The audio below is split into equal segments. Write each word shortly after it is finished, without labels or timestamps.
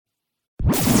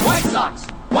White Sox!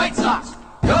 White Sox!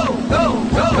 Go, go,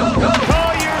 go, go, go!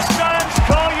 Call your sons,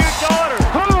 call your daughters.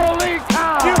 Holy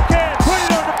cow! You can put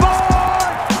it on the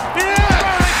board.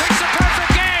 Yeah! It's a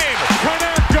perfect game.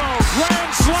 Konecko,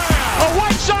 grand slam. A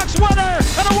White Sox winner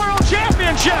and a world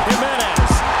championship.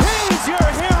 Jimenez, he's your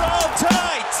hero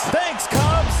tonight. Thanks,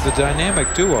 Cubs. The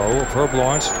dynamic duo of Herb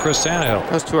Lawrence and Chris Tannehill.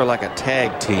 Those two are like a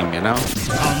tag team, you know?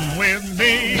 Come with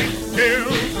me to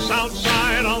the south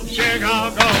side of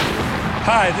Chicago.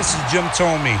 Hi, this is Jim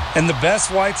Thome, and the best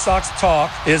White Sox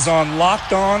talk is on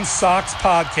Locked On Sox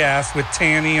podcast with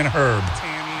Tanny and Herb.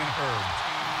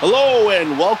 Hello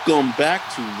and welcome back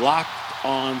to Locked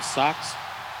On Sox.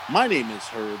 My name is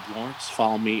Herb Lawrence.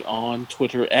 Follow me on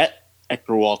Twitter at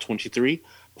EctorWall23.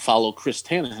 Follow Chris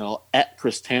Tannehill at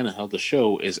Chris Tannehill. The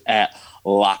show is at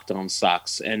Locked On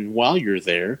Sox. And while you're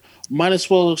there, might as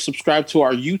well subscribe to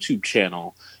our YouTube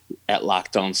channel at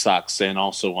Locked On Sox and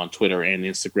also on Twitter and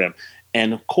Instagram.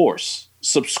 And of course,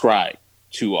 subscribe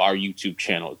to our YouTube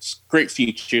channel. It's great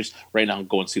features. Right now,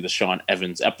 go and see the Sean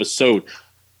Evans episode.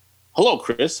 Hello,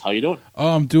 Chris. How you doing?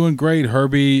 I'm doing great,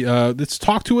 Herbie. It's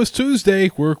Talk to Us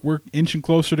Tuesday. We're inching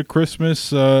closer to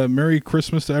Christmas. Merry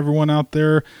Christmas to everyone out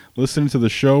there listening to the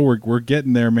show. We're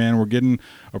getting there, man. We're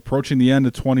approaching the end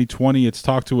of 2020. It's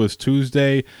Talk to Us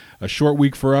Tuesday. A short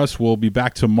week for us. We'll be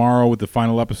back tomorrow with the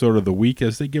final episode of the week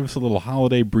as they give us a little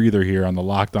holiday breather here on the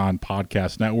Locked On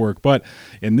Podcast Network. But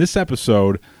in this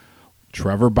episode,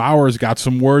 Trevor Bauer's got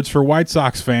some words for White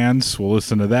Sox fans. We'll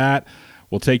listen to that.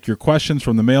 We'll take your questions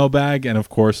from the mailbag and, of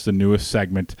course, the newest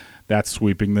segment that's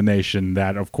sweeping the nation.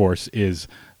 That, of course, is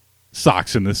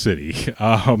Sox in the City.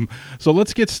 So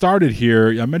let's get started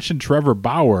here. I mentioned Trevor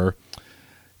Bauer.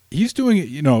 He's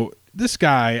doing, this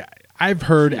guy, I've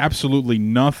heard absolutely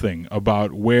nothing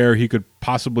about where he could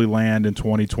possibly land in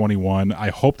 2021. I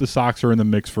hope the Sox are in the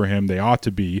mix for him. They ought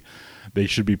to be. They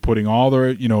should be putting all their,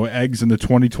 eggs in the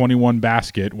 2021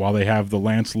 basket while they have the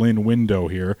Lance Lynn window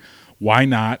here. Why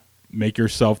not make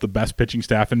yourself the best pitching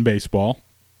staff in baseball?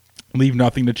 Leave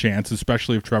nothing to chance,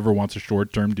 especially if Trevor wants a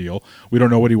short-term deal. We don't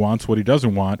know what he wants, what he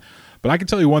doesn't want. But I can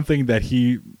tell you one thing that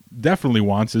he definitely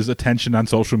wants is attention on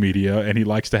social media, and he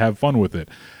likes to have fun with it.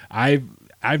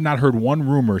 I've not heard one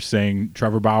rumor saying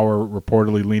Trevor Bauer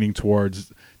reportedly leaning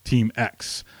towards Team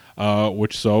X,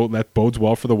 so that bodes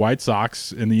well for the White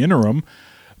Sox in the interim.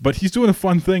 But he's doing a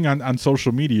fun thing on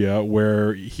social media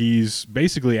where he's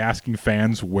basically asking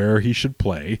fans where he should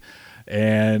play.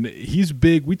 And he's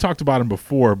big. We talked about him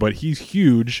before, but he's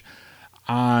huge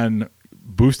on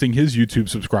boosting his YouTube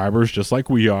subscribers just like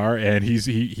we are. And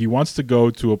he wants to go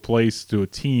to a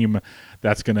team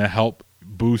that's going to help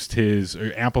boost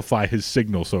or amplify his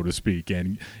signal, so to speak,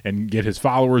 and get his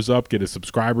followers up, get his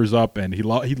subscribers up. And he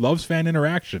loves fan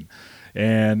interaction.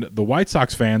 And the White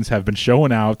Sox fans have been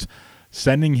showing out,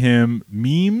 sending him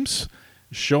memes,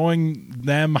 showing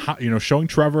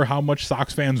Trevor how much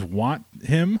Sox fans want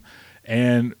him,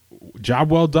 and job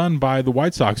well done by the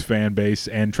White Sox fan base.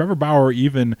 And Trevor Bauer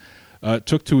even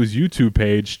took to his YouTube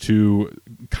page to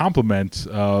compliment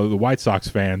the White Sox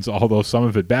fans, although some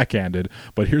of it backhanded.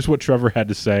 But here's what Trevor had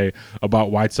to say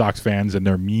about White Sox fans and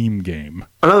their meme game.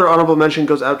 Another honorable mention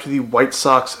goes out to the White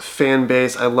Sox fan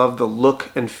base. I love the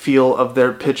look and feel of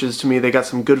their pitches. To me, they got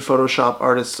some good Photoshop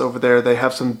artists over there. They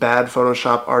have some bad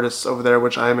Photoshop artists over there,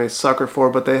 which I am a sucker for,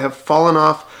 but they have fallen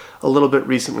off a little bit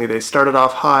recently. They started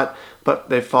off hot, but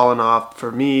they've fallen off.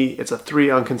 For me, it's a 3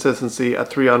 on consistency, a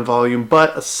 3 on volume,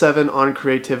 but a 7 on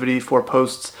creativity for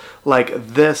posts like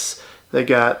this. They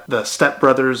got the Step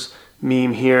Brothers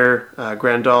meme here,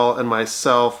 Grandal and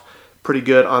myself, pretty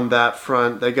good on that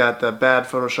front. They got the bad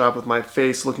Photoshop with my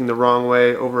face looking the wrong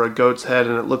way over a goat's head,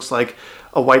 and it looks like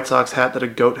a White Sox hat that a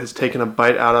goat has taken a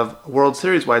bite out of. A World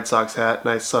Series White Sox hat,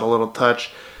 nice subtle little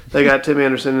touch. They got Tim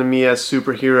Anderson and me as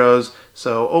superheroes,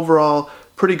 so overall,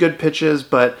 pretty good pitches,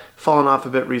 but fallen off a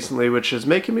bit recently, which is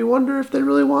making me wonder if they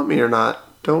really want me or not.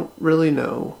 Don't really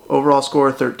know. Overall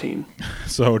score 13.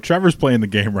 So Trevor's playing the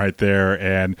game right there,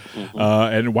 and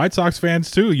White Sox fans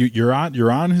too. You're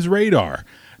on his radar.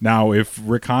 Now, if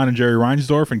Rick Hahn and Jerry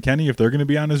Reinsdorf and Kenny, if they're going to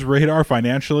be on his radar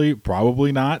financially,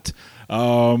 probably not.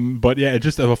 But yeah, it's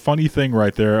just a funny thing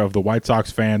right there of the White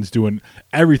Sox fans doing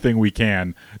everything we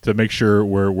can to make sure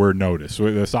we're noticed.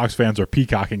 So the Sox fans are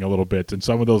peacocking a little bit, and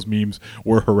some of those memes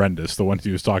were horrendous. The ones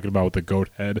he was talking about with the goat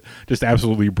head, just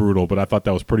absolutely brutal. But I thought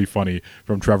that was pretty funny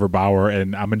from Trevor Bauer,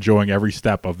 and I'm enjoying every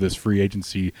step of this free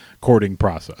agency courting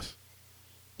process.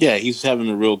 Yeah, he's having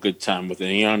a real good time with it.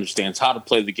 He understands how to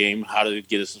play the game, how to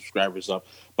get his subscribers up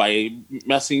by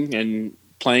messing and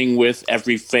playing with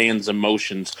every fan's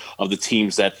emotions of the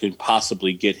teams that could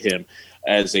possibly get him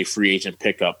as a free agent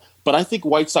pickup. But I think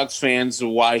White Sox fans,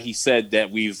 why he said that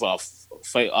we've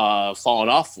fallen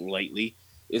off lately,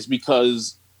 is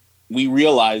because we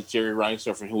realize Jerry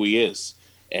Reinsdorf and who he is,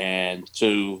 and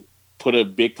to put a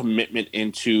big commitment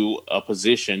into a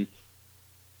position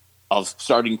of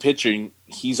starting pitching,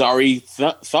 he's already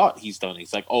thought he's done.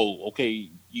 He's like, oh,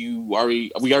 okay, we already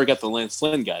got the Lance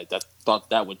Lynn guy. That thought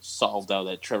that would solve out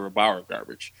that Trevor Bauer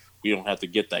garbage. We don't have to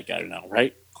get that guy now,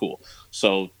 right? Cool.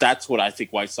 So that's what I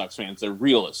think White Sox fans are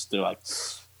realists. They're like,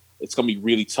 it's going to be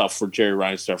really tough for Jerry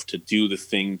Reinsdorf to do the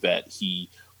thing that he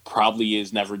probably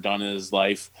has never done in his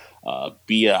life,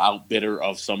 be an outbidder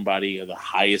of somebody, the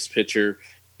highest pitcher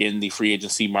in the free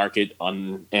agency market,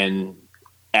 and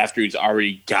after he's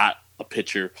already got a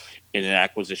pitcher in an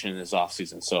acquisition in his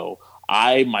offseason. So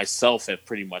I myself have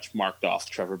pretty much marked off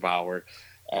Trevor Bauer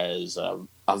as a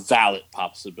valid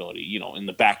possibility. You know, in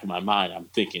the back of my mind, I'm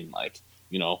thinking like,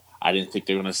 you know, I didn't think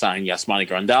they were going to sign Yasmani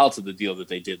Grandal to the deal that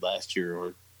they did last year,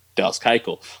 or Dallas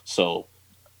Keuchel. So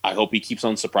I hope he keeps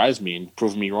on surprising me and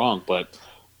proving me wrong. But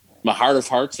my heart of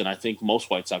hearts, and I think most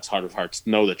White Sox heart of hearts,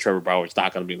 know that Trevor Bauer is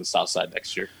not going to be in the South Side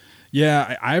next year.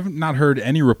 Yeah, I have not heard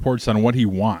any reports on what he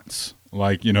wants.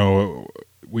 Like, you know,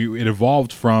 it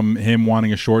evolved from him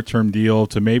wanting a short-term deal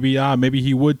to maybe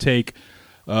he would take,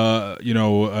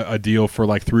 a deal for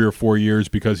like 3 or 4 years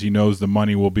because he knows the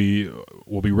money will be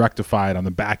rectified on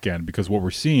the back end. Because what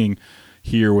we're seeing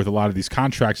here with a lot of these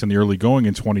contracts in the early going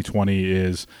in 2020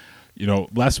 is, you know,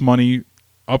 less money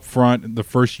up front the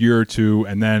first year or two,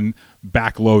 and then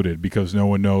backloaded because no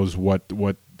one knows what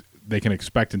they can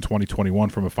expect in 2021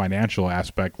 from a financial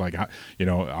aspect. Like, you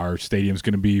know, our stadium's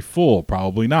going to be full,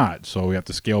 probably not. So we have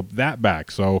to scale that back.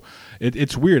 So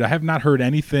it's weird. I have not heard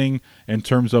anything in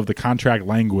terms of the contract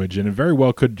language, and it very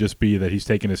well could just be that he's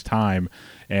taking his time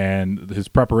and his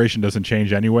preparation doesn't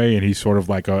change anyway. And he's sort of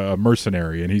like a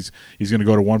mercenary, and he's going to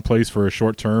go to one place for a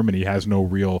short term, and he has no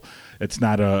real, it's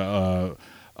not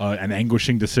an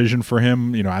anguishing decision for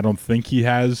him. You know, I don't think he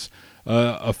has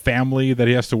a family that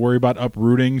he has to worry about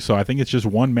uprooting. So I think it's just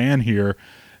one man here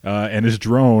and his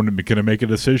drone going to make a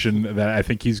decision that I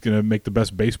think he's going to make the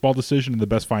best baseball decision and the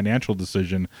best financial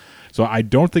decision. So I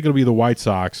don't think it'll be the White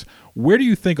Sox. Where do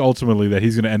you think ultimately that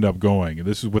he's going to end up going?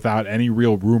 This is without any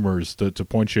real rumors to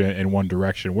point you in one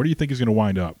direction. Where do you think he's going to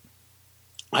wind up?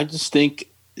 I just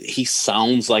think he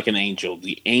sounds like an Angel.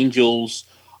 The Angels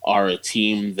are a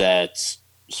team that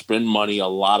spend money, a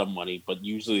lot of money, but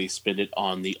usually they spend it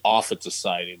on the offensive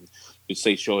side. And you'd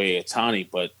say Shohei Ohtani,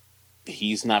 but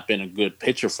he's not been a good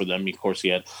pitcher for them. Of course, he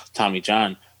had Tommy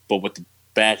John, but with the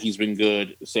bat, he's been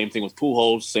good. Same thing with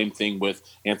Pujols, same thing with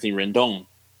Anthony Rendon.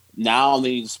 Now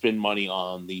they need to spend money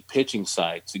on the pitching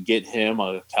side. To get him,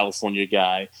 a California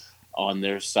guy, on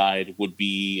their side would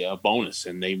be a bonus,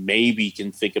 and they maybe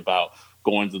can think about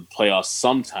going to the playoffs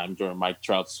sometime during Mike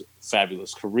Trout's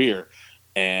fabulous career.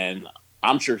 And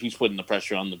I'm sure he's putting the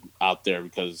pressure out there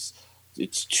because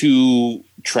it's too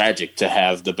tragic to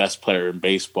have the best player in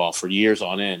baseball for years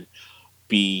on end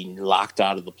be locked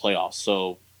out of the playoffs.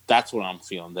 So that's what I'm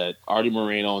feeling, that Artie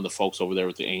Moreno and the folks over there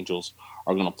with the Angels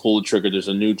are going to pull the trigger. There's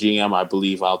a new GM, I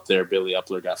believe, out there. Billy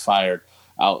Epler got fired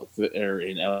out there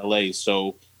in LA.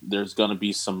 So there's going to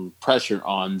be some pressure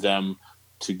on them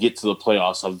to get to the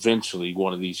playoffs eventually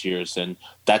one of these years. And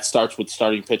that starts with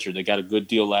starting pitcher. They got a good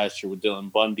deal last year with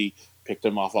Dylan Bundy. Picked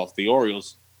him off the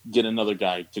Orioles, get another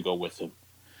guy to go with him.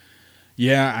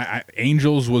 Yeah,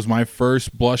 Angels was my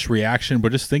first blush reaction,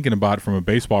 but just thinking about it from a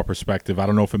baseball perspective, I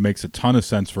don't know if it makes a ton of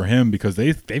sense for him because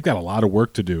they've got a lot of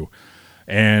work to do.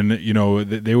 And, you know,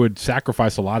 they would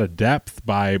sacrifice a lot of depth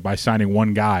by signing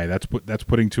one guy. That's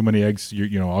putting too many eggs,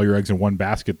 all your eggs in one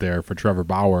basket there for Trevor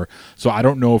Bauer. So I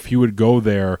don't know if he would go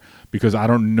there because I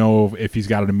don't know if he's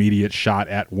got an immediate shot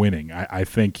at winning. I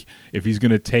think if he's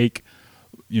going to take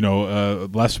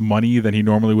less money than he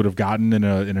normally would have gotten in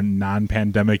a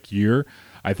non-pandemic year,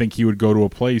 I think he would go to a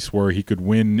place where he could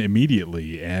win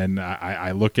immediately. And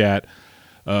I look at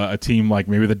a team like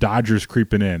maybe the Dodgers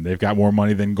creeping in. They've got more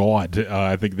money than God.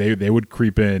 I think they would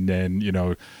creep in and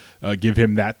give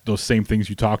him those same things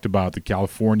you talked about, the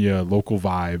California local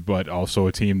vibe, but also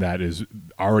a team that is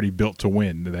already built to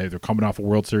win. They're coming off a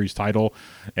World Series title,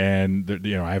 and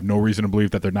I have no reason to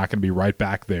believe that they're not going to be right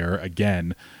back there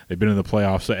again. They've been in the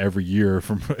playoffs every year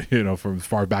from as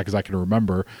far back as I can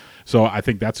remember. So I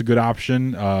think that's a good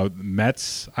option.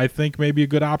 Mets, I think, may be a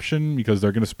good option because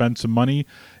they're going to spend some money,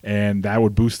 and that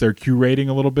would boost their Q rating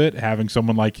a little bit. Having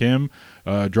someone like him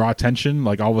draw attention,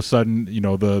 like all of a sudden,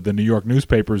 the New York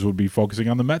newspapers would be focusing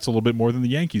on the Mets a little bit more than the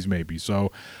Yankees, maybe.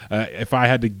 So if I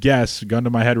had to guess, gun to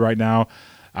my head right now,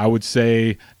 I would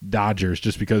say Dodgers,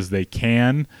 just because they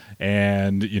can,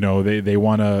 and they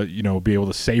want to be able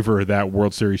to savor that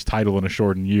World Series title in a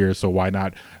shortened year. So why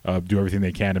not do everything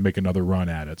they can to make another run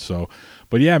at it? So,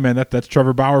 but yeah, man, that's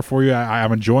Trevor Bauer for you.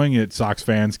 I'm enjoying it, Sox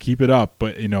fans. Keep it up.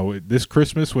 But this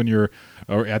Christmas when you're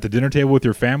at the dinner table with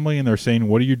your family and they're saying,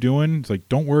 "What are you doing?" It's like,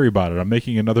 don't worry about it. I'm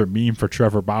making another meme for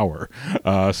Trevor Bauer.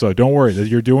 So don't worry.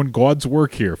 You're doing God's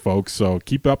work here, folks. So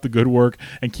keep up the good work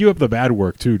and keep up the bad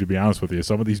work too. To be honest with you,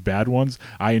 some of these bad ones,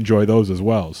 I enjoy those as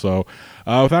well. So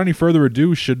without any further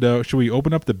ado, should we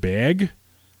open up the bag?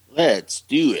 Let's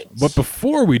do it. But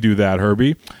before we do that,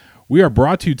 Herbie, we are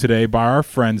brought to you today by our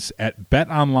friends at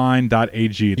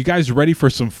betonline.ag. You guys ready for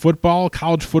some football?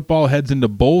 College football heads into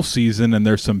bowl season, and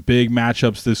there's some big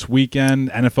matchups this weekend.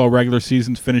 NFL regular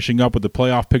season's finishing up with the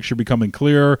playoff picture becoming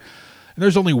clearer. And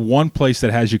there's only one place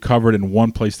that has you covered and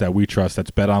one place that we trust.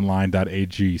 That's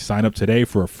betonline.ag. Sign up today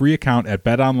for a free account at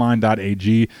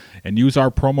betonline.ag and use our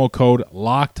promo code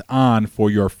LOCKEDON for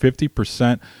your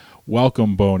 50%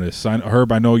 welcome bonus.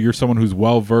 Herb, I know you're someone who's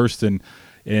well-versed in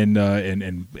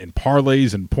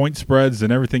parlays and point spreads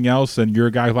and everything else, and you're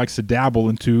a guy who likes to dabble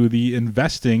into the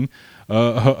investing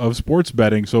of sports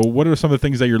betting. So what are some of the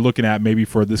things that you're looking at maybe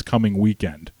for this coming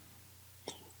weekend?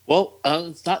 Well,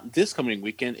 it's not this coming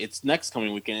weekend. It's next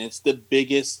coming weekend. It's the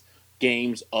biggest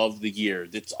games of the year.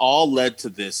 It's all led to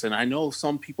this. And I know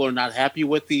some people are not happy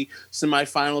with the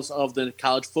semifinals of the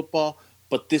college football,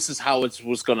 but this is how it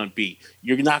was going to be.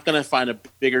 You're not going to find a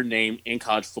bigger name in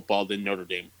college football than Notre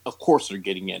Dame. Of course they're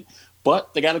getting in.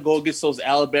 But they got to go against those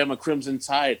Alabama Crimson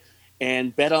Tide.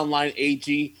 And BetOnline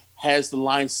AG has the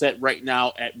line set right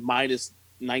now at minus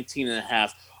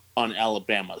 19.5 on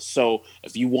Alabama. So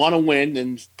if you want to win,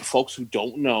 and folks who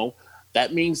don't know,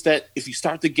 that means that if you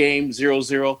start the game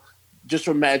 0-0, just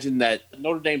imagine that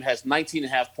Notre Dame has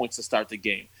 19.5 points to start the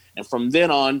game. And from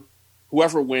then on,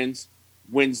 whoever wins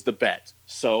the bet.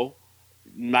 So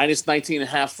minus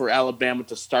 19.5 for Alabama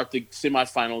to start the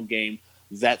semifinal game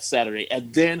that Saturday.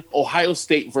 And then Ohio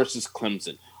State versus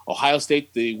Clemson. Ohio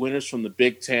State, the winners from the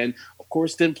Big Ten, of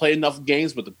course, didn't play enough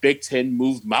games, but the Big Ten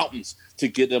moved mountains to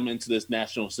get them into this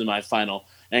national semifinal.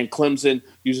 And Clemson,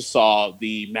 you just saw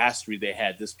the mastery they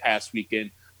had this past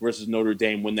weekend versus Notre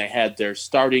Dame when they had their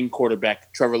starting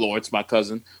quarterback, Trevor Lawrence, my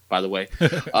cousin, by the way.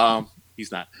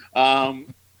 He's not.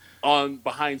 On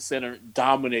behind center,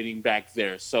 dominating back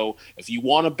there. So if you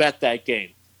want to bet that game,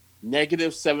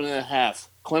 negative 7.5,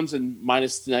 Clemson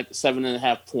minus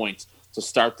 7.5 points to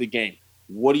start the game.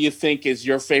 What do you think is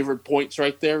your favorite points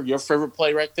right there? Your favorite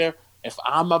play right there? If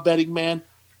I'm a betting man,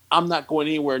 I'm not going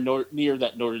anywhere near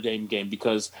that Notre Dame game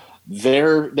because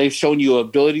they've shown you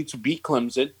ability to beat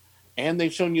Clemson, and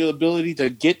they've shown you the ability to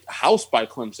get housed by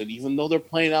Clemson, even though they're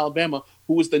playing Alabama,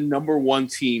 who is the number one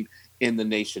team in the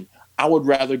nation. I would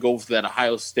rather go for that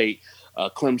Ohio State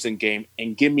Clemson game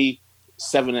and give me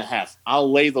 7.5.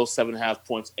 I'll lay those 7.5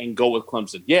 points and go with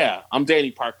Clemson. Yeah, I'm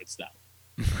Danny Parkins now.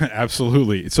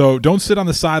 Absolutely. So don't sit on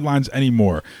the sidelines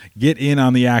anymore. Get in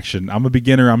on the action. I'm a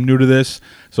beginner. I'm new to this,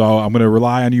 so I'm going to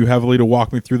rely on you heavily to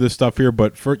walk me through this stuff here.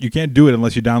 But you can't do it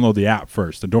unless you download the app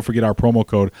first. And don't forget our promo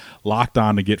code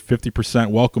LOCKEDON to get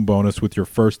 50% welcome bonus with your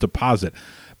first deposit.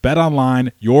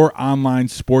 BetOnline, your online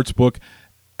sportsbook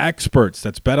experts.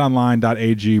 That's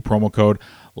betonline.ag, promo code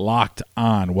Locked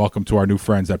On. Welcome to our new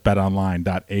friends at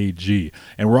betonline.ag.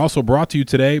 And we're also brought to you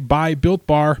today by Built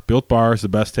Bar. Built Bar is the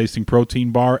best tasting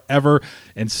protein bar ever.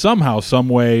 And somehow, some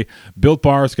way, Built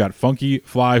Bar's got funky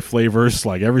fly flavors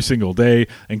like every single day,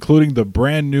 including the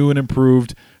brand new and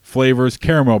improved flavors: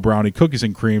 caramel brownie, cookies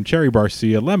and cream, cherry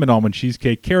barcia, lemon almond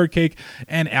cheesecake, carrot cake,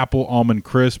 and apple almond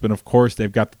crisp. And of course,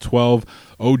 they've got the 12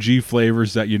 OG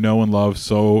flavors that you know and love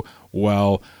so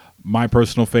well. My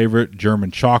personal favorite,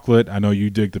 German chocolate. I know you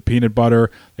dig the peanut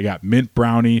butter. They got mint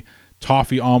brownie,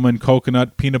 toffee almond,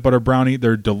 coconut, peanut butter brownie.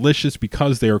 They're delicious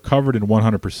because they are covered in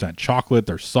 100% chocolate.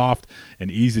 They're soft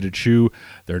and easy to chew.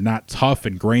 They're not tough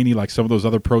and grainy like some of those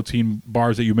other protein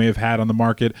bars that you may have had on the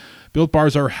market. Built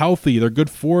Bars are healthy. They're good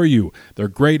for you. They're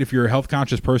great if you're a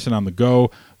health-conscious person on the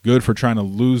go, good for trying to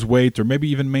lose weight or maybe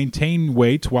even maintain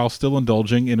weight while still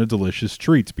indulging in a delicious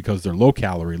treat because they're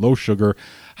low-calorie, low-sugar,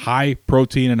 high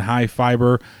protein and high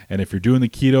fiber. And if you're doing the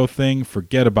keto thing,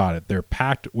 forget about it. They're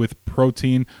packed with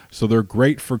protein, so they're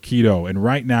great for keto. And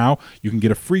right now, you can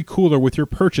get a free cooler with your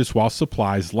purchase while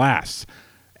supplies last.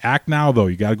 Act now, though.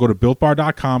 You got to go to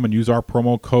BuiltBar.com and use our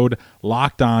promo code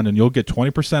LOCKEDON, and you'll get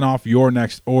 20% off your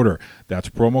next order. That's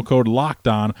promo code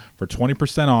LOCKEDON for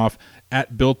 20% off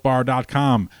at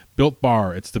BuiltBar.com. Built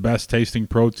Bar, it's the best tasting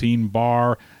protein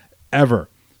bar ever.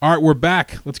 All right, we're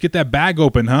back. Let's get that bag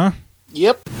open, huh?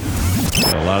 Yep.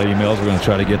 A lot of emails. We're going to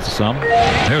try to get to some.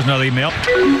 There's another email.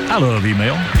 I love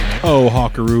email. Oh,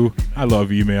 Hawkaroo, I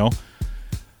love email.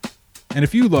 And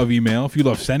if you love email, if you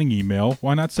love sending email,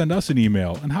 why not send us an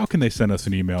email? And how can they send us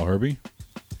an email, Herbie?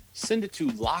 Send it to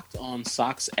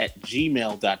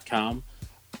lockedonsocks@gmail.com.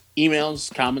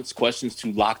 Emails, comments, questions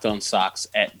to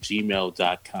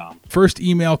lockedonsocks@gmail.com. First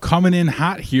email coming in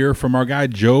hot here from our guy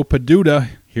Joe Paduda.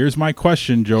 Here's my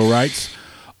question, Joe writes.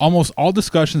 Almost all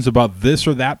discussions about this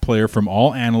or that player from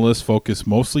all analysts focus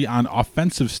mostly on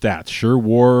offensive stats. Sure,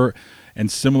 WAR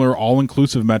and similar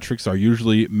all-inclusive metrics are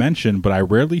usually mentioned, but I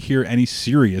rarely hear any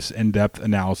serious in-depth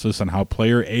analysis on how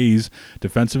player A's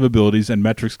defensive abilities and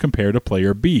metrics compare to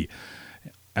player B.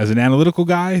 As an analytical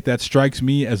guy, that strikes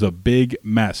me as a big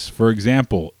mess. For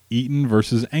example, Eaton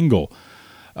versus Engel.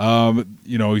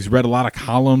 He's read a lot of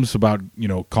columns about,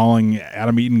 calling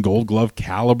Adam Eaton Gold Glove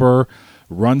caliber.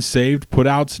 Runs saved,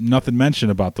 putouts, nothing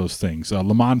mentioned about those things.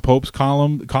 Lamont Pope's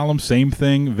column, same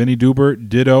thing. Vinny Dubert,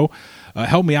 ditto.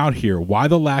 Help me out here. Why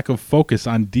the lack of focus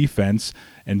on defense?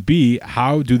 And B,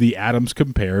 how do the Adams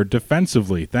compare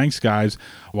defensively? Thanks, guys.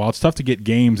 While it's tough to get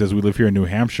games as we live here in New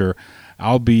Hampshire,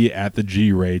 I'll be at the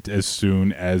G-Rate as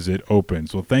soon as it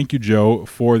opens. Well, thank you, Joe,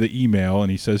 for the email.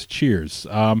 And he says, cheers.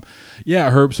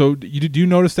 Yeah, Herb, so do you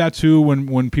notice that too?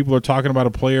 When people are talking about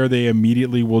a player, they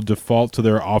immediately will default to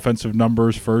their offensive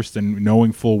numbers first, and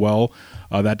knowing full well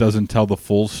that doesn't tell the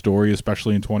full story,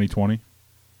 especially in 2020?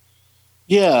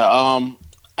 Yeah,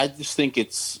 I just think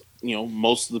it's,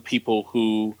 most of the people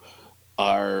who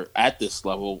are at this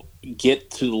level get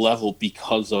to the level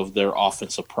because of their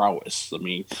offensive prowess. I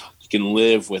mean, you can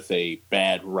live with a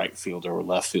bad right fielder or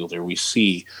left fielder. We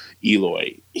see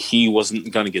Eloy. He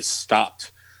wasn't going to get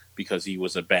stopped because he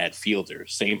was a bad fielder.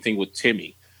 Same thing with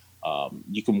Timmy.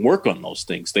 You can work on those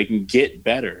things. They can get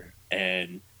better.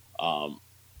 And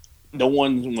no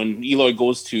one, when Eloy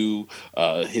goes to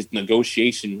his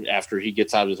negotiation after he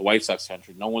gets out of his White Sox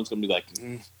country, no one's going to be like,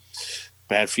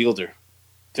 bad fielder.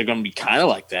 They're going to be kind of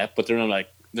like that, but they're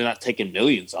not taking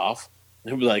millions off.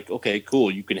 They'll be like, okay,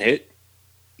 cool, you can hit.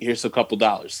 Here's a couple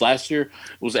dollars. Last year it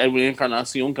was Edwin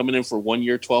Encarnacion coming in for 1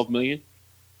 year, $12 million.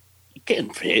 You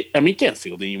can't hit. I mean, you can't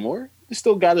field anymore. You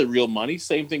still got the real money.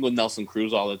 Same thing with Nelson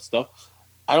Cruz, all that stuff.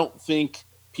 I don't think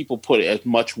people put as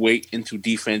much weight into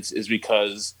defense is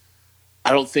because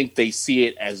I don't think they see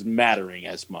it as mattering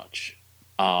as much.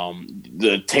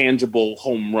 The tangible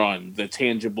home run, the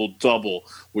tangible double,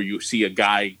 where you see a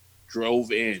guy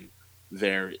drove in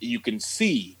there, you can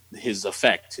see his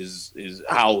effect, his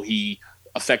how he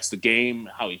affects the game,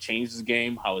 how he changes the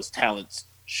game, how his talents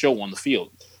show on the field.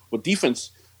 With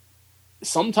defense,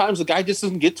 sometimes the guy just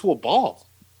doesn't get to a ball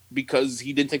because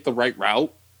he didn't take the right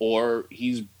route or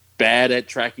he's bad at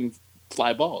tracking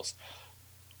fly balls.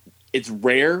 It's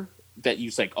rare that you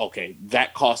say, okay,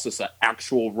 that cost us an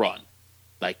actual run.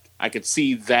 Like, I could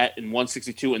see that in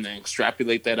 162 and then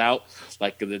extrapolate that out,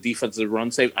 like the defensive run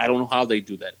save. I don't know how they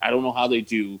do that. I don't know how they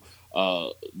do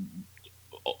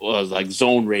like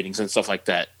zone ratings and stuff like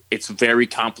that. It's very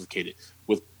complicated.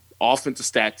 With offensive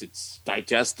stats, it's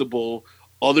digestible.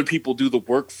 Other people do the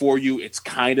work for you. It's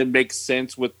kind of makes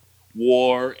sense with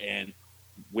WAR and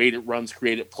weighted runs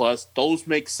created plus. Those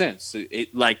make sense.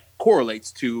 It like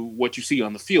correlates to what you see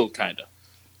on the field, kind of.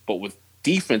 But with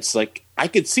defense, like, I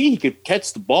could see he could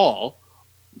catch the ball,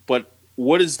 but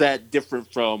what is that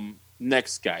different from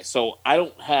next guy? So I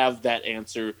don't have that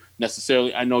answer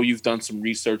necessarily. I know you've done some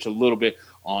research a little bit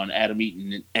on Adam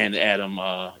Eaton and Adam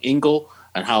Engel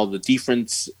and how the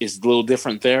defense is a little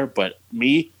different there, but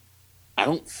me, I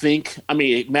don't think, I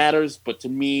mean, it matters, but to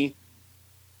me,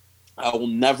 I will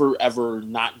never, ever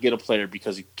not get a player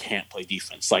because he can't play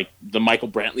defense. Like the Michael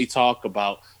Brantley talk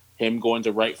about him going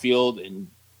to right field and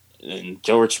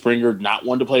George Springer not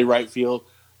wanting to play right field.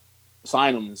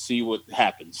 Sign him and see what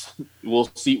happens. We'll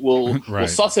see. We'll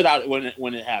suss it out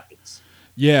when it happens.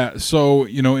 Yeah. So,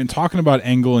 in talking about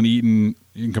Engel and Eaton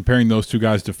and comparing those two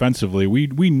guys defensively,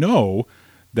 we know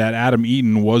that Adam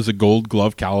Eaton was a Gold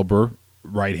Glove caliber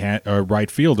right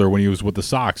fielder when he was with the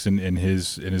Sox in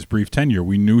his brief tenure.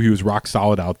 We knew he was rock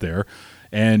solid out there,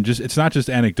 and it's not just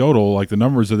anecdotal. Like, the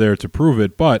numbers are there to prove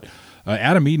it. But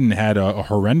Adam Eaton had a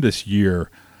horrendous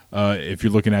year. If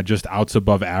you're looking at just outs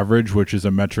above average, which is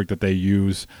a metric that they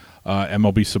use,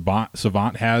 MLB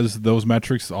Savant has those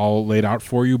metrics all laid out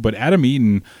for you. But Adam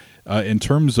Eaton, in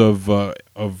terms of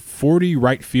 40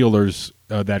 right fielders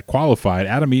that qualified,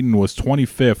 Adam Eaton was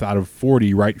 25th out of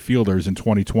 40 right fielders in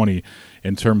 2020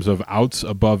 in terms of outs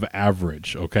above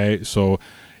average. Okay, so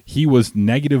he was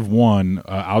 -1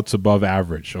 outs above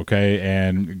average, okay?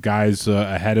 And guys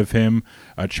ahead of him,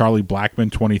 Charlie Blackmon,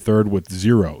 23rd with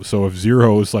 0. So if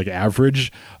 0 is like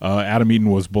average, Adam Eaton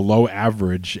was below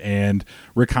average. And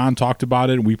Rick Hahn talked about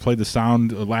it, and we played the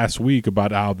sound last week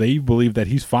about how they believe that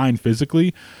he's fine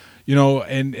physically. You know,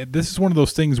 and this is one of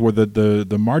those things where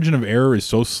the margin of error is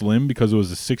so slim because it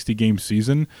was a 60-game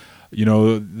season. You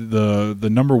know, the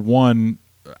number one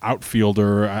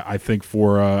outfielder, I think,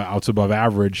 for outs above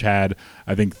average had,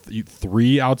 I think,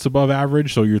 3 outs above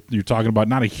average. So you're talking about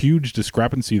not a huge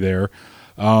discrepancy there.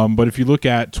 But if you look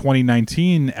at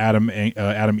 2019, Adam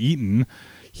Eaton,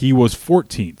 he was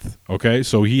 14th. Okay,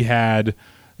 so he had,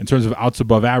 in terms of outs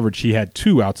above average, he had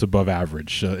 2 outs above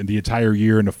average in the entire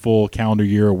year, in a full calendar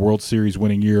year, a World Series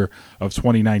winning year of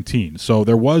 2019. So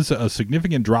there was a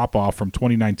significant drop-off from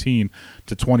 2019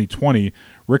 to 2020.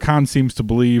 Rick Hahn seems to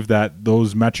believe that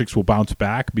those metrics will bounce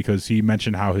back because he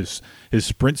mentioned how his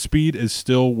sprint speed is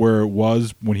still where it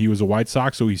was when he was a White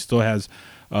Sox, so he still has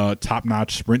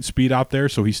top-notch sprint speed out there,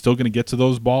 so he's still going to get to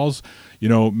those balls. You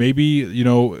know, maybe, you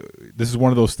know, this is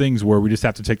one of those things where we just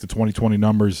have to take the 2020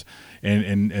 numbers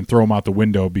and throw them out the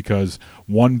window, because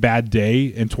one bad day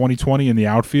in 2020 in the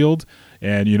outfield,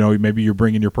 and, you know, maybe you're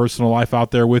bringing your personal life out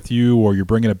there with you, or you're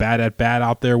bringing a bad at-bat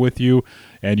out there with you,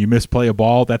 and you misplay a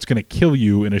ball, that's going to kill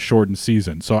you in a shortened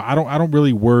season. So I don't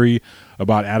really worry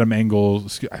about Adam Engel.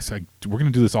 We're going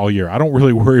to do this all year. I don't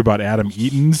really worry about Adam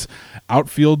Eaton's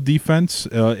outfield defense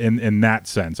in that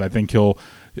sense. I think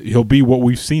he'll be what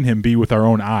we've seen him be with our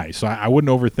own eyes. So I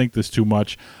wouldn't overthink this too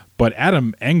much. But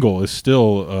Adam Engel is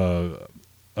still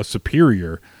a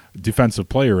superior defensive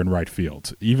player in right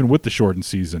field, even with the shortened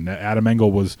season. Adam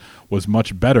Engel was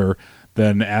much better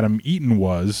than Adam Eaton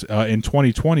was. In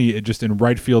 2020, just in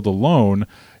right field alone,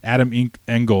 Adam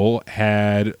Engel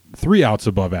had 3 outs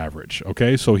above average.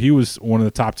 Okay, so he was one of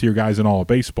the top-tier guys in all of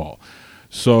baseball.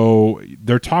 So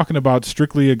they're talking about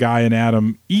strictly a guy in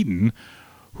Adam Eaton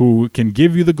who can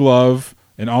give you the glove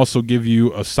and also give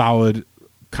you a solid,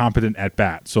 competent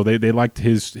at-bat. So they liked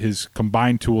his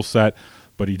combined tool set,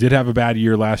 but he did have a bad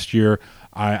year last year.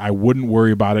 I wouldn't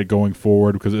worry about it going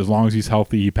forward, because as long as he's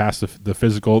healthy, he passed the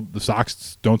physical. The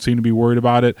Sox don't seem to be worried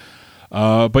about it.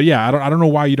 But yeah, I don't know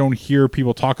why you don't hear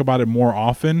people talk about it more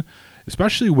often,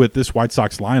 especially with this White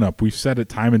Sox lineup. We've said it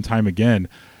time and time again.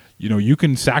 You know, you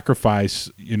can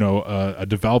sacrifice, you know, a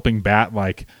developing bat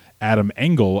like Adam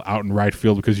Engel out in right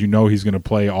field because you know he's going to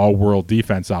play all-world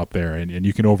defense out there, and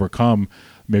you can overcome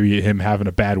maybe him having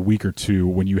a bad week or two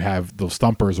when you have those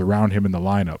thumpers around him in the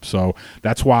lineup. So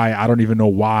that's why I don't even know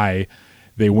why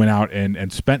they went out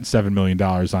and spent $7 million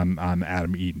on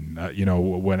Adam Eaton, you know,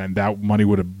 when that money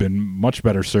would have been much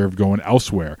better served going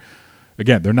elsewhere.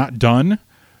 Again, they're not done.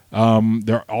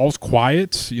 They're all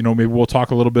quiet. You know, maybe we'll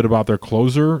talk a little bit about their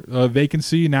closer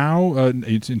vacancy now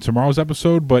in tomorrow's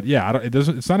episode. But yeah,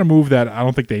 it's not a move that I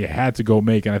don't think they had to go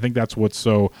make, and I think that's what's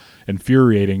so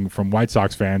infuriating from White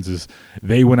Sox fans is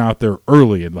they went out there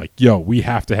early and like, yo, we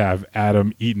have to have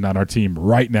Adam Eaton on our team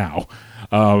right now.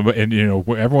 And you know,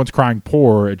 everyone's crying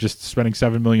poor. Just spending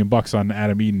 $7 million on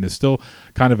Adam Eaton is still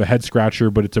kind of a head scratcher,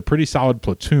 but it's a pretty solid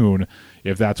platoon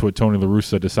if that's what Tony La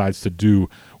Russa decides to do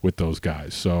with those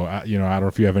guys. So, you know, I don't know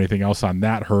if you have anything else on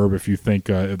that, Herb, if you think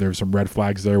there's some red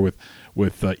flags there with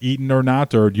Eaton or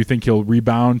not, or do you think he'll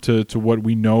rebound to what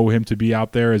we know him to be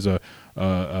out there as a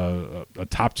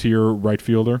top-tier right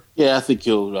fielder? Yeah, I think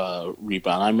he'll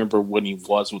rebound. I remember when he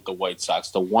was with the White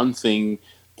Sox, the one thing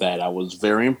that I was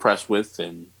very impressed with,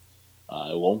 and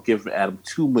I won't give Adam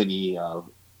too many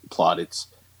plaudits,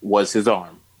 was his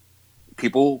arm.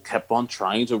 People kept on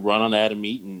trying to run on Adam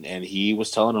Eaton, and he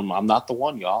was telling them, I'm not the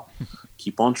one, y'all.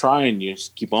 Keep on trying. You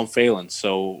just keep on failing.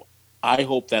 So I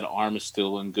hope that arm is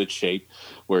still in good shape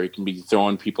where he can be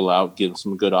throwing people out, getting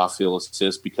some good off-field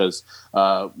assists, because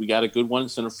we got a good one in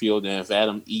center field, and if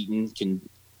Adam Eaton can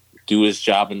do his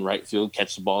job in right field,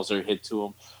 catch the balls that are hit to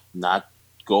him, not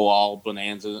go all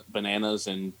bananas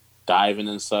and diving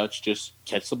and such, just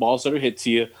catch the balls that are hit to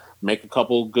you, make a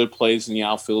couple good plays in the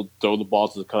outfield, throw the ball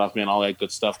to the cutoff man, all that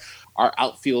good stuff. Our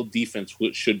outfield defense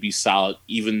should be solid,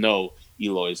 even though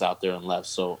Eloy is out there and left.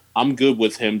 So I'm good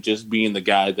with him just being the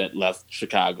guy that left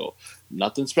Chicago.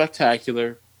 Nothing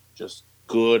spectacular, just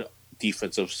good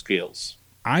defensive skills.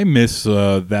 I miss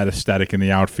that aesthetic in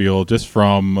the outfield just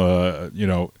from, you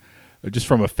know, just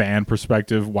from a fan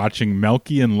perspective, watching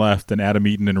Melky in left and Adam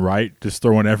Eaton in right, just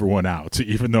throwing everyone out.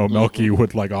 Even though Melky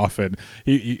would often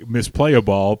he misplay a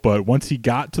ball, but once he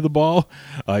got to the ball,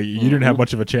 you didn't have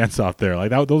much of a chance out there.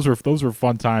 Like that, those were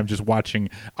fun times just watching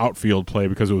outfield play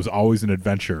because it was always an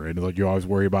adventure, and you always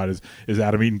worry about is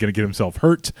Adam Eaton going to get himself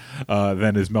hurt?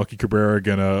 Then is Melky Cabrera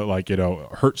going to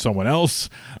hurt someone else?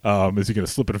 Is he going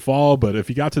to slip and fall? But if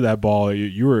he got to that ball,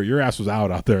 your ass was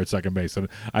out there at second base, and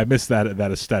I miss that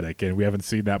aesthetic. And we haven't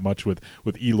seen that much with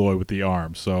Eloy with the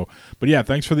arm. So, but yeah,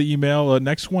 thanks for the email.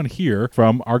 Next one here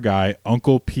from our guy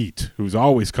Uncle Pete, who's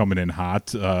always coming in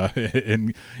hot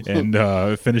and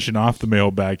finishing off the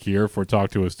mailbag here for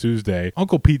Talk to Us Tuesday.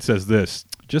 Uncle Pete says this: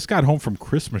 just got home from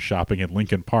Christmas shopping at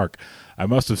Lincoln Park. I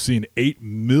must have seen 8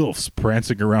 MILFs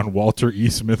prancing around Walter E.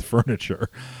 Smith furniture.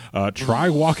 Try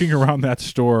walking around that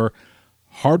store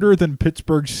harder than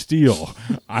Pittsburgh steel.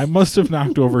 I must have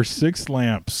knocked over 6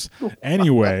 lamps.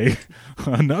 Anyway,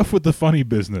 enough with the funny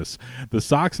business. The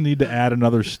Sox need to add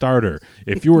another starter.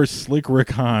 If you were Slick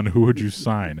Rick Hahn, who would you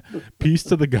sign? Peace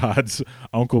to the gods,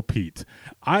 Uncle Pete.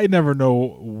 I never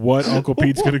know what Uncle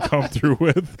Pete's going to come through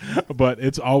with, but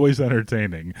it's always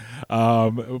entertaining.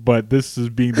 But this is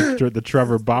being the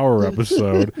Trevor Bauer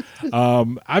episode.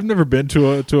 I've never been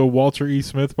to a Walter E.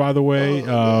 Smith, by the way.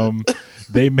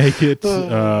 They make it,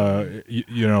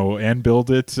 and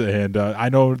build it, and I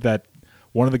know that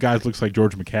one of the guys looks like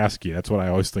George McCaskey. That's what I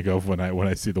always think of when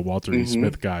I see the Walter E.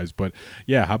 Smith guys. But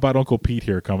yeah, how about Uncle Pete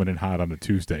here coming in hot on a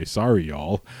Tuesday? Sorry,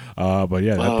 y'all. But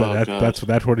yeah,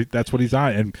 that's what he's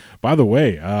on. And by the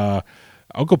way,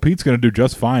 Uncle Pete's going to do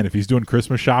just fine if he's doing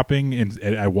Christmas shopping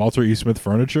at Walter E. Smith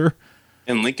Furniture.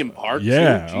 In Lincoln Park,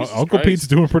 yeah, Uncle Christ. Pete's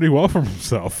doing pretty well for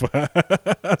himself.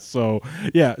 So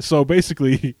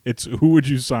basically, it's who would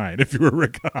you sign if you were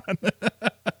Rick Hahn?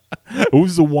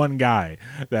 Who's the one guy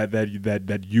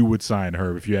that you would sign,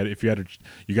 Herb? If you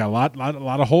got a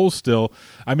lot of holes still.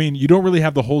 I mean, you don't really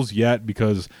have the holes yet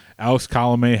because Alex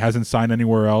Colomé hasn't signed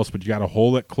anywhere else, but you got a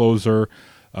hole at closer.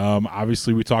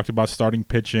 Obviously, we talked about starting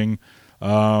pitching.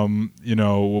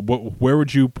 Where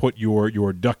would you put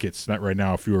your ducats right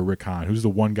now if you were Rick Hahn? Who's the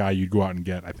one guy you'd go out and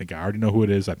get? I think I already know who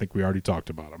it is. I think we already talked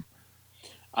about him.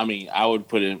 I mean, I would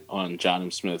put it on John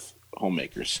M. Smith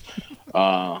Homemakers.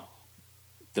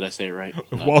 Did I say it right?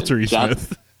 Walter E.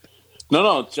 Smith.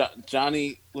 No,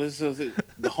 Johnny. What is it?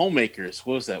 The Homemakers.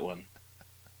 What was that one?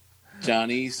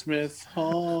 Johnny Smith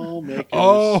Homemakers.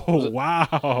 Oh,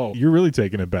 wow. You're really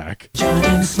taking it back.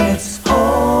 Johnny Smith's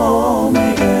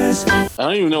Homemakers. I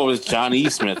don't even know it was John E.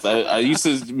 Smith. I used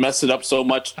to mess it up so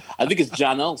much. I think it's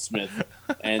John L. Smith.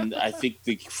 And I think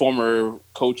the former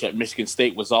coach at Michigan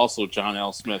State was also John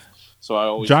L. Smith. So I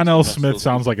always John L. Smith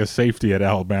sounds like a safety at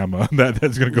Alabama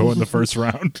that's going to go in the first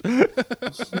round.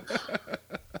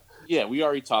 Yeah, we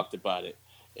already talked about it.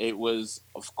 It was,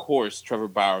 of course, Trevor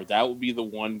Bauer. That would be the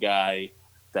one guy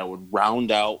that would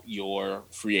round out your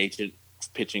free agent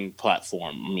pitching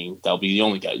platform. I mean, that would be the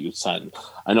only guy you would sign.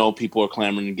 I know people are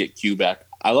clamoring to get Q back.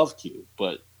 I love Q,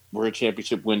 but we're a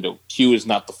championship window. Q is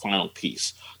not the final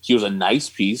piece. Q is a nice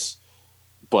piece,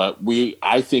 but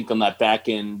I think on that back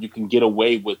end, you can get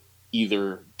away with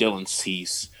either Dylan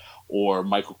Cease or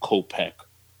Michael Kopech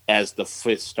as the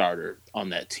 5th starter on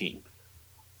that team.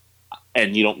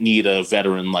 And you don't need a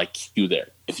veteran like Q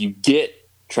there. If you get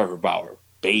Trevor Bauer,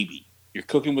 baby, you're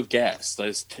cooking with gas.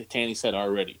 As Tanny said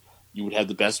already, you would have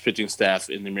the best pitching staff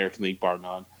in the American League, bar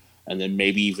none, and then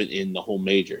maybe even in the home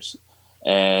majors.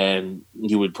 And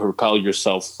you would propel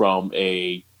yourself from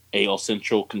a AL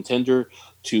Central contender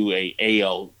to a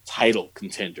AL title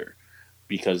contender.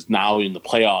 Because now in the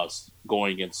playoffs,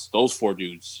 going against those 4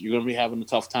 dudes, you're going to be having a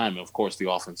tough time. And of course, the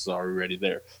offense is already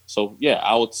there. So, yeah,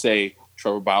 I would say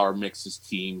Trevor Bauer makes his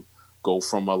team go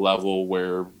from a level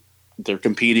where they're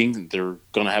competing, they're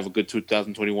going to have a good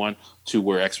 2021, to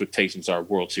where expectations are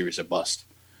World Series or bust.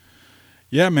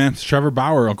 Yeah, man, it's Trevor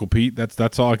Bauer, Uncle Pete.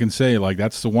 That's all I can say. Like,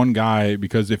 that's the one guy,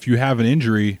 because if you have an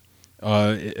injury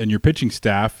in your pitching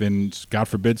staff, and God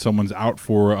forbid someone's out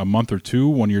for a month or 2,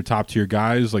 one of your top tier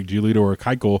guys like Giolito or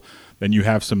Keuchel, then you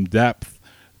have some depth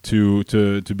to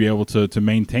be able to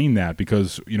maintain that,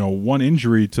 because one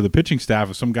injury to the pitching staff,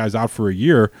 if some guy's out for a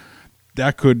year,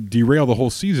 that could derail the whole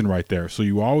season right there. So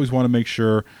you always want to make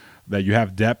sure that you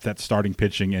have depth at starting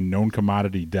pitching, and known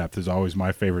commodity depth is always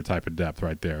my favorite type of depth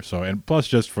right there. So, and plus,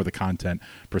 just for the content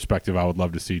perspective, I would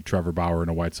love to see Trevor Bauer in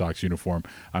a White Sox uniform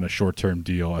on a short-term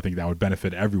deal. I think that would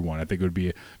benefit everyone. I think it would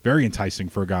be very enticing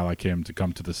for a guy like him to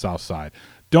come to the South Side.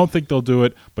 Don't think they'll do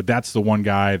it, but that's the one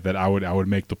guy that I would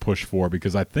make the push for,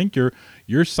 because I think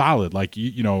you're solid. Like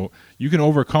you can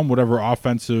overcome whatever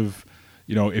offensive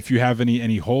if you have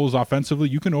any holes offensively,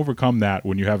 you can overcome that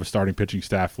when you have a starting pitching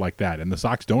staff like that. And the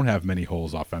Sox don't have many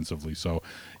holes offensively. So,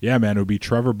 yeah, man, it would be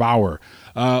Trevor Bauer.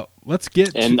 Let's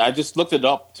get I just looked it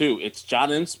up, too. It's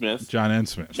John M. Smith. John M.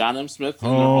 Smith.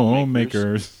 And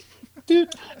Homemakers.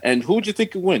 Dude. And who would you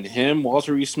think would win? Him,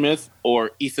 Walter E. Smith,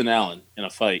 or Ethan Allen in a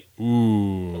fight?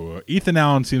 Ooh, Ethan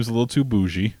Allen seems a little too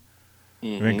bougie.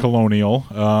 Mm-hmm. And colonial.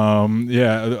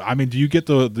 Yeah. I mean, do you get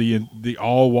the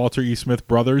all Walter E. Smith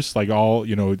brothers? Like all,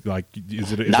 like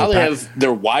is it now they have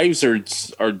their wives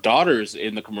or daughters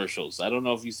in the commercials. I don't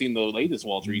know if you've seen the latest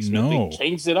Walter E. Smith. No. They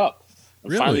changed it up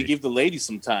and finally give the ladies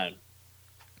some time.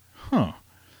 Huh.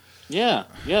 Yeah.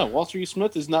 Walter E.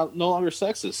 Smith is no longer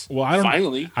sexist. Well, I don't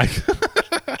finally.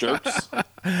 Jerks.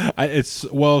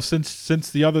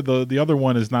 Since the other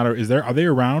one is not. Are they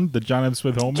around? The John M.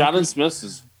 Smith home? John M. Smith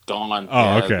is gone.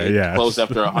 Oh, okay, yeah. Closed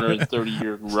after a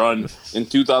 130-year run in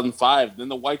 2005. Then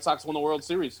the White Sox won the World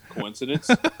Series. Coincidence?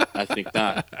 I think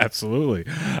not. Absolutely.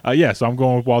 So I'm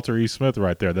going with Walter E. Smith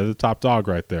right there. They're the top dog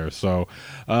right there. So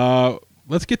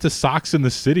let's get to Sox in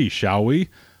the City, shall we?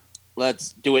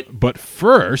 Let's do it. But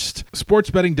first,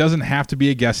 sports betting doesn't have to be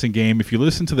a guessing game. If you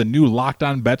listen to the new Locked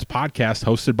On Bets podcast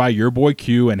hosted by your boy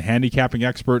Q and handicapping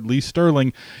expert Lee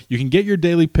Sterling, you can get your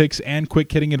daily picks and quick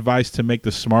hitting advice to make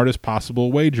the smartest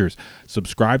possible wagers.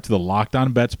 Subscribe to the Locked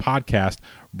On Bets podcast,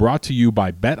 brought to you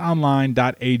by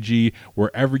betonline.ag,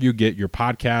 wherever you get your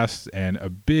podcasts. And a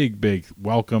big, big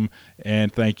welcome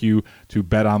and thank you to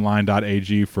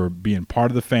betonline.ag for being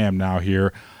part of the fam now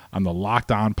here on the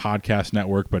Locked On Podcast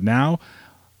Network. But now,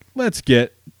 let's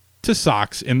get to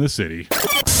Sox in the City.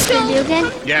 Mr. Dugan?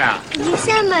 Yeah. Can you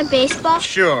send my baseball?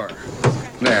 Sure.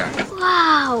 There.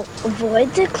 Wow.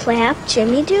 Avoid the clap,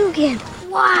 Jimmy Dugan.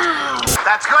 Wow.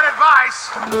 That's good advice.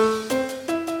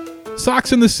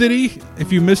 Sox in the City.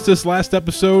 If you missed this last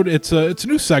episode, it's a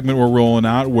new segment we're rolling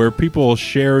out where people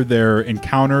share their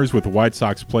encounters with White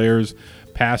Sox players,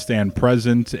 past and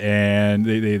present, and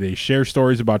they share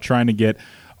stories about trying to get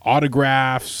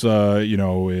autographs, in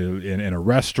a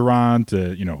restaurant,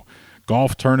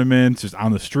 golf tournaments, just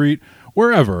on the street,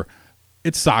 wherever.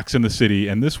 It's Sox in the City,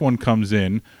 and this one comes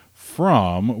in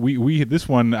from this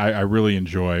one I really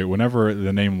enjoy. Whenever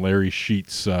the name Larry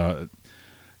Sheets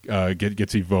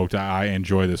gets evoked, I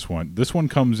enjoy this one. This one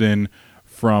comes in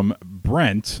from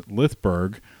Brent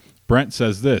Lithberg. Brent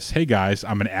says this: "Hey guys,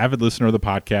 I'm an avid listener of the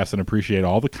podcast and appreciate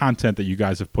all the content that you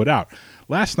guys have put out.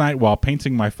 Last night, while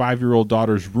painting my 5-year-old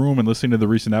daughter's room and listening to the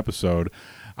recent episode,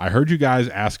 I heard you guys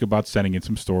ask about sending in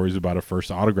some stories about a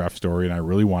first autograph story, and I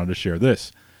really wanted to share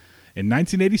this. In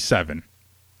 1987,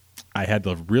 I had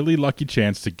the really lucky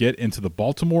chance to get into the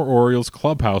Baltimore Orioles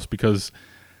clubhouse because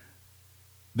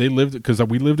we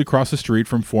lived across the street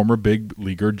from former big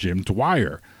leaguer Jim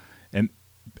Dwyer, and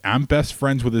I'm best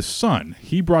friends with his son.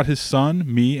 He brought his son,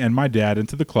 me, and my dad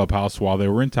into the clubhouse while they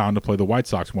were in town to play the White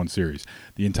Sox one series.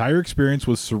 The entire experience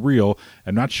was surreal.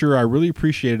 I'm not sure I really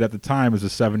appreciated it at the time as a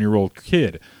 7-year-old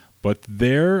kid, but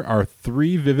there are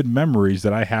 3 vivid memories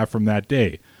that I have from that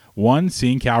day. 1,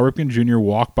 seeing Cal Ripken Jr.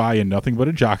 walk by in nothing but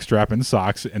a jockstrap and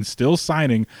socks and still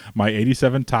signing my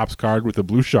 87 Topps card with a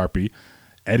blue Sharpie.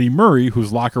 Eddie Murray,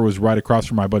 whose locker was right across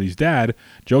from my buddy's dad,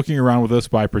 joking around with us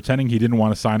by pretending he didn't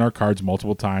want to sign our cards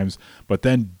multiple times, but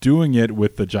then doing it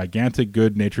with the gigantic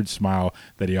good-natured smile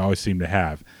that he always seemed to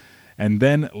have. And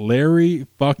then Larry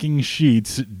fucking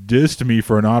Sheets dissed me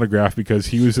for an autograph because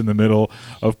he was in the middle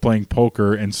of playing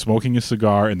poker and smoking a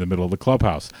cigar in the middle of the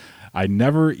clubhouse. I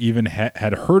never even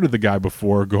had heard of the guy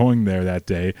before going there that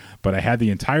day, but I had the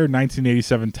entire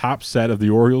 1987 top set of the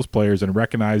Orioles players and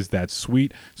recognized that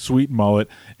sweet, sweet mullet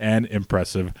and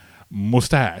impressive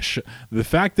mustache. The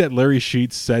fact that Larry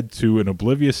Sheets said to an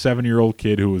oblivious 7-year-old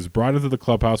kid who was brought into the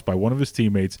clubhouse by one of his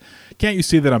teammates, "Can't you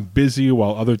see that I'm busy?"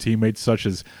 while other teammates such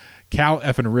as Cal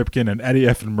effing Ripken and Eddie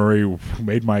effing Murray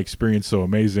made my experience so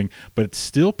amazing, but it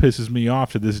still pisses me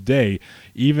off to this day,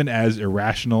 even as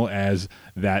irrational as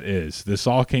that is. This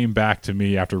all came back to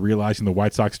me after realizing the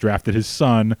White Sox drafted his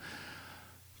son,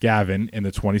 Gavin, in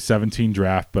the 2017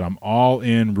 draft, but I'm all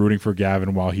in rooting for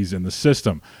Gavin while he's in the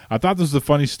system. I thought this was a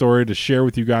funny story to share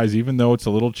with you guys, even though it's a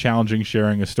little challenging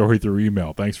sharing a story through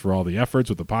email. Thanks for all the efforts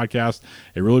with the podcast.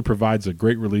 It really provides a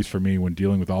great release for me when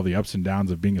dealing with all the ups and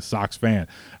downs of being a Sox fan.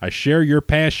 I share your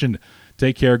passion.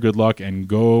 Take care, good luck, and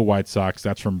go White Sox.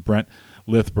 That's from Brent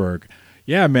Lithberg.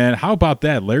 Yeah, man, how about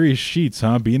that? Larry Sheets,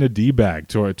 being a D-bag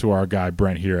to our guy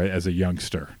Brent here as a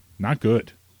youngster. Not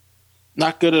good.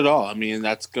 Not good at all. I mean,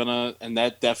 that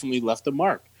definitely left a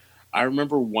mark. I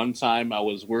remember one time I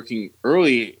was working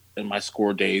early in my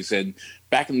score days, and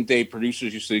back in the day,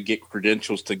 producers used to get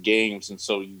credentials to games, and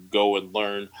so you go and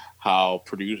learn how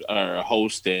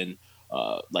host and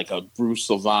like a Bruce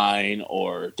Levine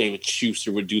or David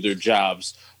Schuster would do their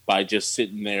jobs by just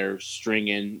sitting there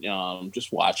stringing,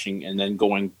 just watching, and then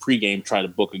going pregame, try to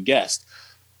book a guest.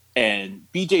 And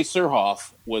BJ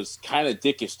Surhoff was kind of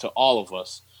dickish to all of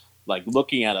us, like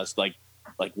looking at us like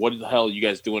what the hell are you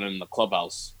guys doing in the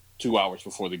clubhouse 2 hours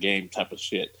before the game type of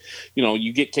shit. You know,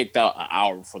 you get kicked out an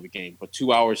hour before the game, but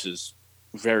 2 hours is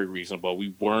very reasonable.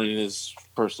 We weren't in his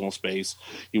personal space.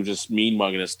 He was just mean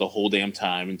mugging us the whole damn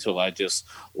time until I just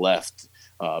left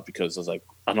because I was like,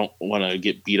 I don't want to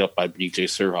get beat up by BJ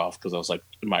Surhoff because I was like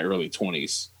in my early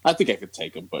 20s. I think I could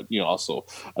take him, but also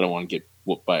I don't want to get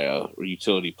whooped by a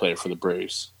utility player for the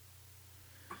Braves.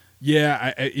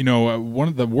 Yeah, one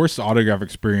of the worst autograph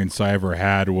experience I ever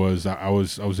had was I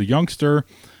was a youngster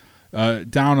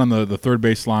down on the third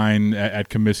base line at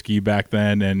Comiskey back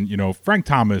then, and Frank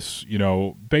Thomas,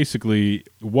 basically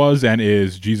was and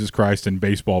is Jesus Christ in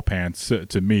baseball pants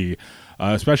to me,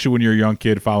 especially when you're a young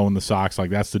kid following the Sox. Like,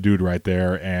 that's the dude right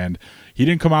there. And he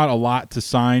didn't come out a lot to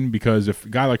sign, because if a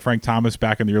guy like Frank Thomas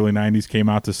back in the early 90s came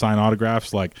out to sign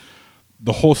autographs, like,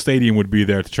 the whole stadium would be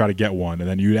there to try to get one, and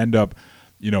then you'd end up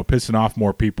pissing off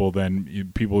more people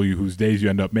than people whose days you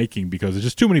end up making, because there's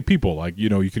just too many people. Like,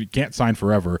 you can't sign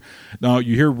forever. Now,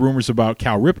 you hear rumors about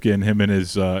Cal Ripken, him and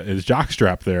his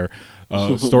jockstrap there,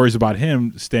 stories about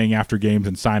him staying after games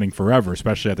and signing forever,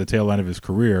 especially at the tail end of his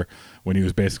career when he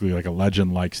was basically like a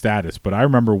legend-like status. But I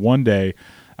remember one day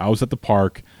I was at the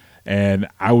park, and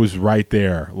I was right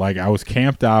there. Like, I was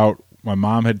camped out. My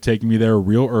mom had taken me there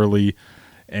real early,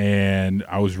 and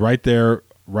I was right there,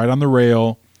 right on the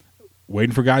rail,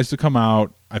 waiting for guys to come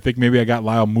out. I think maybe I got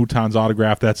Lyle Mouton's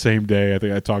autograph that same day. I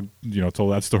think I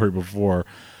told that story before.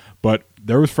 But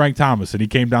there was Frank Thomas, and he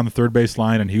came down the third base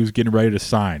line, and he was getting ready to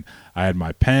sign. I had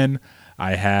my pen,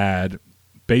 I had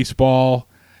baseball,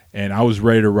 and I was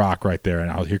ready to rock right there.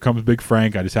 And here comes Big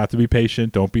Frank. I just have to be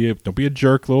patient. Don't be a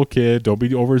jerk little kid. Don't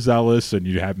be overzealous, and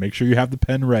make sure you have the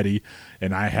pen ready.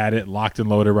 And I had it locked and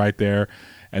loaded right there.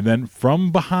 And then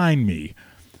from behind me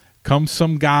comes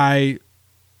some guy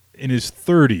in his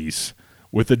 30s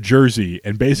with a jersey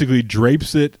and basically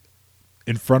drapes it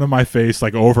in front of my face,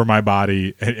 like over my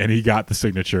body, and he got the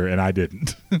signature and I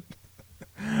didn't.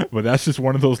 But that's just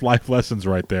one of those life lessons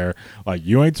right there. Like,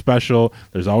 you ain't special.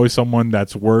 There's always someone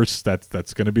that's worse,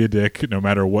 that's going to be a dick no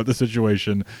matter what the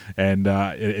situation. And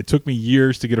it took me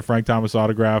years to get a Frank Thomas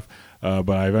autograph,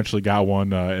 but I eventually got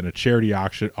one in a charity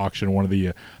auction, one of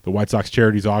the White Sox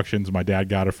charities auctions. My dad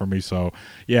got it for me. So,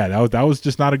 yeah, that was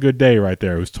just not a good day right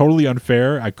there. It was totally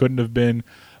unfair. I couldn't have been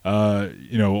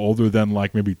older than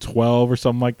like maybe 12 or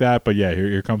something like that. But yeah,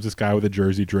 here comes this guy with a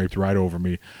jersey draped right over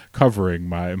me, covering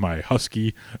my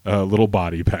husky little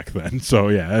body back then. So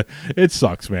yeah, it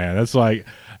sucks, man. It's like,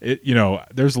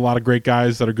 there's a lot of great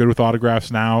guys that are good with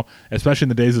autographs now, especially in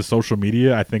the days of social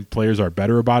media. I think players are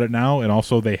better about it now. And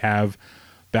also they have,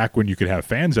 back when you could have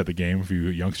fans at the game, if you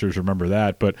youngsters remember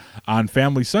that, but on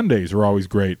family Sundays were always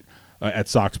great at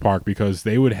Sox Park, because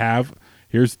they would have,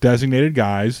 here's designated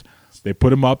guys. They put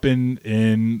them up in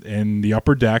the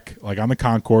upper deck, like on the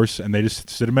concourse, and they just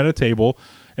sit them at a table,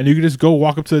 and you can just go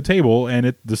walk up to the table,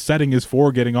 and the setting is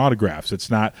for getting autographs. It's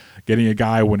not getting a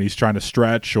guy when he's trying to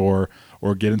stretch or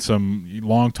getting some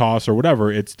long toss or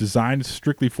whatever. It's designed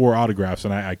strictly for autographs,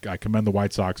 and I commend the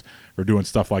White Sox for doing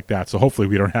stuff like that. So hopefully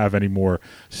we don't have any more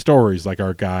stories like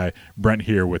our guy Brent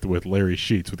here with Larry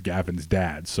Sheets, with Gavin's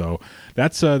dad. So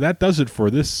that does it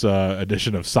for this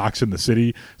edition of Sox in the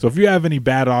City. So if you have any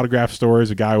bad autograph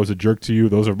stories, a guy was a jerk to you,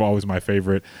 those are always my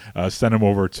favorite. Send them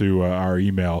over to our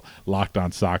email,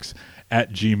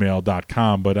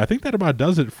 lockedonsox@gmail.com. But I think that about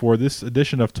does it for this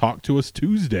edition of Talk to Us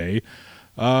Tuesday.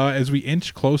 As we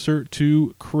inch closer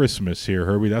to Christmas here,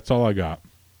 Herbie, that's all I got.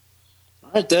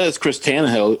 All right, that is Chris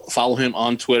Tannehill. Follow him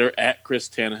on Twitter at Chris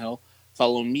Tannehill.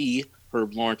 Follow me,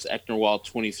 Herb Lawrence Ecknerwall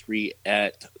 23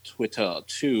 at Twitter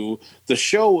too. The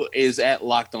show is at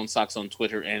Locked On Sox on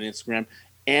Twitter and Instagram,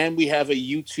 and we have a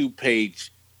YouTube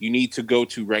page you need to go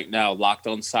to right now, Locked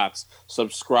On Sox.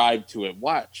 Subscribe to it.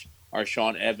 Watch our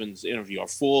Sean Evans interview, our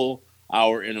full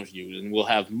hour interview, and we'll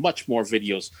have much more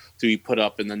videos to be put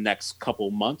up in the next couple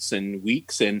months and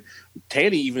weeks. And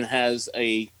Tanny even has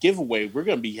a giveaway we're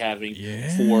going to be having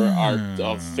for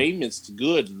our famous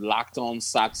good Locked On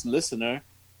Sox listener,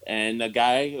 and a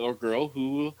guy or girl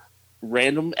who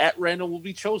random will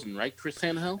be chosen, right, Chris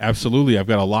Tannehill? Absolutely. I've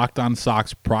got a Locked On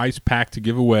Sox prize pack to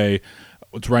give away.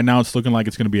 Right now it's looking like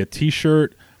it's going to be a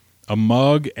t-shirt, a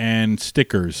mug and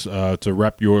stickers to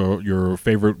rep your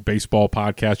favorite baseball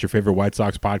podcast, your favorite White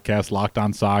Sox podcast, Locked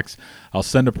On Sox. I'll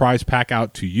send a prize pack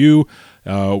out to you.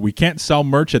 We can't sell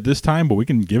merch at this time, but we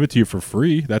can give it to you for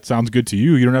free. That sounds good to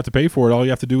you. You don't have to pay for it. All you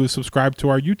have to do is subscribe to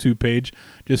our YouTube page.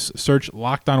 Just search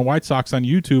Locked On White Sox on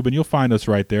YouTube, and you'll find us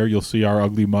right there. You'll see our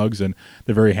ugly mugs and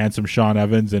the very handsome Sean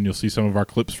Evans, and you'll see some of our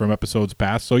clips from episodes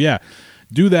past. So, yeah,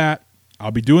 do that.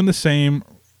 I'll be doing the same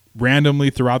randomly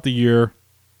throughout the year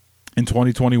in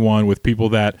 2021 with people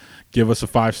that give us a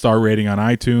 5-star rating on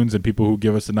iTunes and people who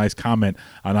give us a nice comment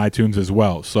on iTunes as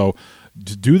well. So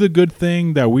do the good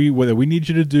thing that we need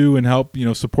you to do and help,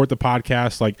 support the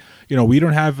podcast. Like, we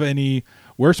don't have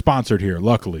we're sponsored here,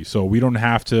 luckily. So we don't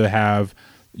have to have,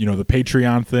 the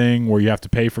Patreon thing where you have to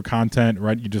pay for content,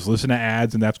 right? You just listen to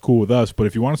ads and that's cool with us. But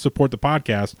if you want to support the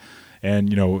podcast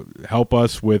and, help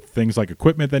us with things like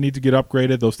equipment that need to get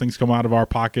upgraded, those things come out of our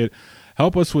pocket.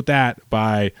 Help us with that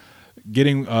by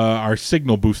getting our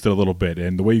signal boosted a little bit.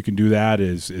 And the way you can do that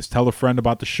is tell a friend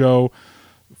about the show,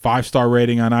 5-star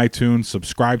rating on iTunes,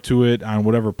 subscribe to it on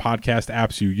whatever podcast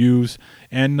apps you use,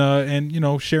 and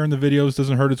sharing the videos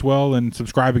doesn't hurt as well, and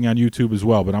subscribing on YouTube as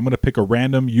well. But I'm going to pick a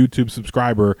random YouTube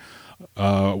subscriber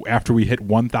after we hit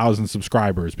 1,000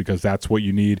 subscribers, because that's what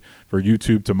you need for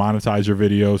YouTube to monetize your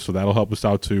videos. So that'll help us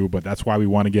out too. But that's why we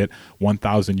want to get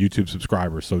 1,000 YouTube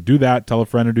subscribers. So do that. Tell a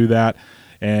friend to do that.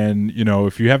 And,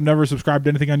 if you have never subscribed to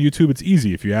anything on YouTube, it's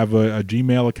easy. If you have a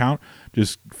Gmail account,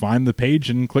 just find the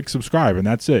page and click subscribe, and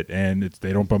that's it. And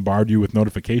they don't bombard you with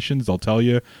notifications. They'll tell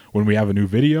you when we have a new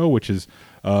video, which is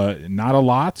not a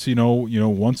lot,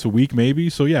 once a week maybe.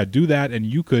 So, yeah, do that, and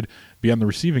you could be on the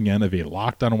receiving end of a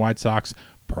Locked On White Sox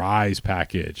prize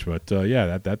package. But,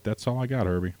 that's all I got,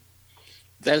 Herbie.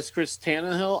 That is Chris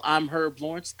Tannehill. I'm Herb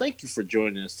Lawrence. Thank you for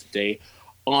joining us today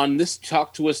on this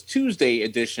Talk to Us Tuesday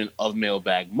edition of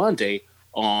Mailbag Monday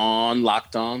on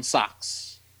Locked On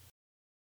Sox.